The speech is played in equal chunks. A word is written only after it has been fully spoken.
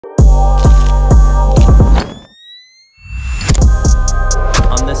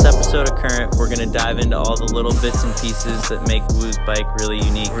episode of Current, we're gonna dive into all the little bits and pieces that make Woo's bike really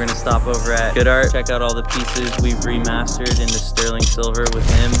unique. We're gonna stop over at Good Art, check out all the pieces we've remastered into sterling silver with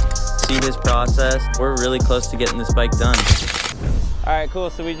him, see his process. We're really close to getting this bike done. All right, cool.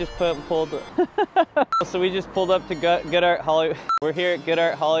 So we just pulled up to Good Art Hollywood. We're here at Good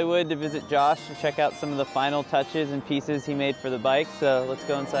Art Hollywood to visit Josh to check out some of the final touches and pieces he made for the bike. So let's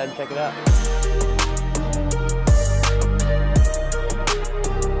go inside and check it out.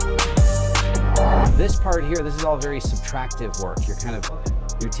 This part here, this is all very subtractive work.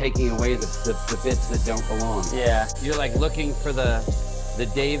 You're taking away the bits that don't belong. Yeah. You're like looking for the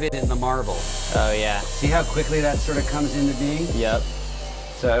David in the marble. Oh yeah. See how quickly that sort of comes into being? Yep.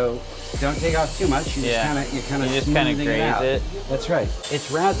 So don't take off too much. You just kind of graze it. That's right. It's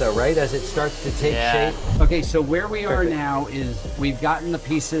rad though, right? As it starts to take shape. Okay, so where we are now is we've gotten the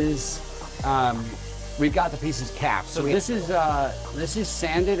pieces. We've got the pieces capped. So this is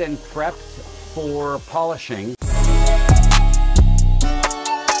sanded and prepped for polishing.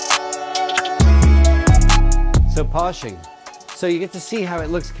 So polishing. So you get to see how it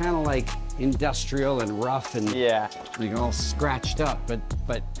looks kind of like industrial and rough and like all scratched up,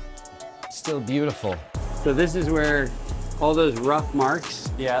 but still beautiful. So this is where all those rough marks,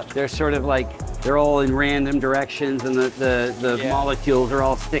 they're sort of like, they're all in random directions and the molecules are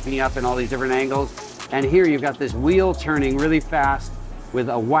all sticking up in all these different angles. And here you've got this wheel turning really fast with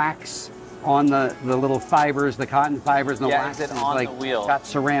a wax on the little fibers, the cotton fibers, and the wax is on like the wheel. Got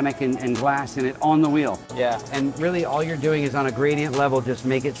ceramic and glass in it on the wheel. Yeah. And really all you're doing is on a gradient level, just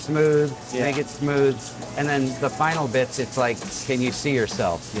make it smooth, make it smooth. And then the final bits, it's like, can you see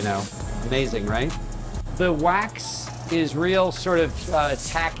yourself, you know? Amazing, right? The wax is real sort of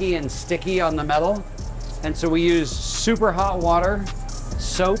tacky and sticky on the metal. And so we use super hot water,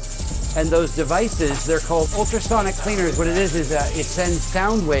 soap, and those devices, they're called ultrasonic cleaners. What it is it sends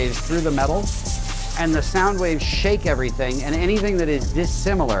sound waves through the metal, and the sound waves shake everything, and anything that is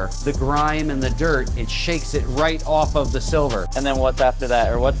dissimilar, the grime and the dirt, it shakes it right off of the silver. And then what's after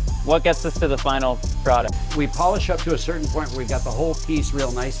that, or what gets us to the final product? We polish up to a certain point where we've got the whole piece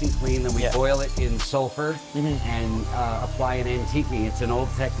real nice and clean, then we boil it in sulfur and apply an antiquing. It's an old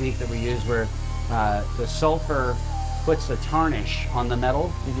technique that we use where the sulfur puts a tarnish on the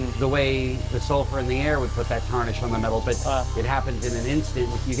metal, the way the sulfur in the air would put that tarnish on the metal, but it happens in an instant.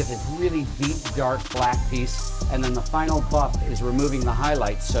 You get this really deep, dark black piece, and then the final buff is removing the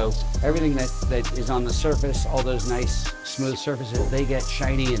highlights. So everything that is on the surface, all those nice, smooth surfaces, they get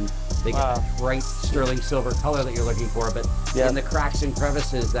shiny and they get that bright sterling silver color that you're looking for, but in the cracks and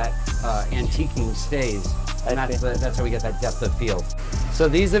crevices, that antiquing stays. And that's how we get that depth of field. So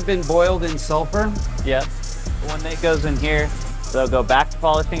these have been boiled in sulfur. Yep. When it goes in here, they'll go back to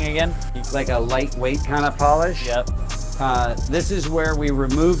polishing again. Like a lightweight kind of polish. Yep. This is where we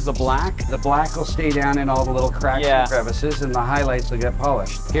remove the black. The black will stay down in all the little cracks and crevices, and the highlights will get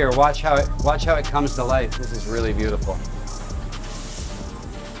polished. Here, watch how it comes to life. This is really beautiful.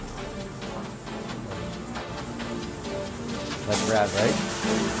 That's rad,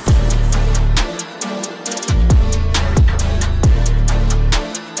 right?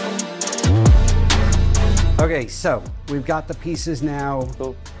 Okay, so we've got the pieces now.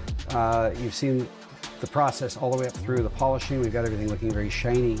 Cool. You've seen the process all the way up through the polishing. We've got everything looking very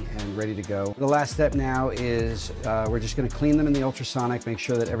shiny and ready to go. The last step now is we're just going to clean them in the ultrasonic, make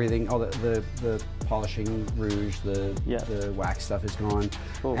sure that everything, all the polishing rouge, the wax stuff is gone,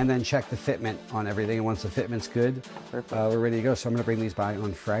 and then check the fitment on everything. And once the fitment's good, we're ready to go. So I'm going to bring these by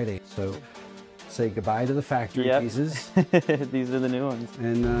on Friday. So say goodbye to the factory pieces. These are the new ones.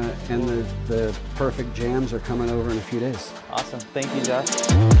 And the perfect jams are coming over in a few days. Awesome. Thank you, Josh.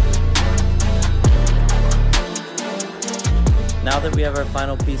 Now that we have our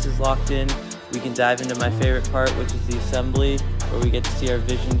final pieces locked in, we can dive into my favorite part, which is the assembly, where we get to see our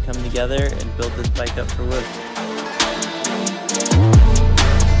vision come together and build this bike up for Wood.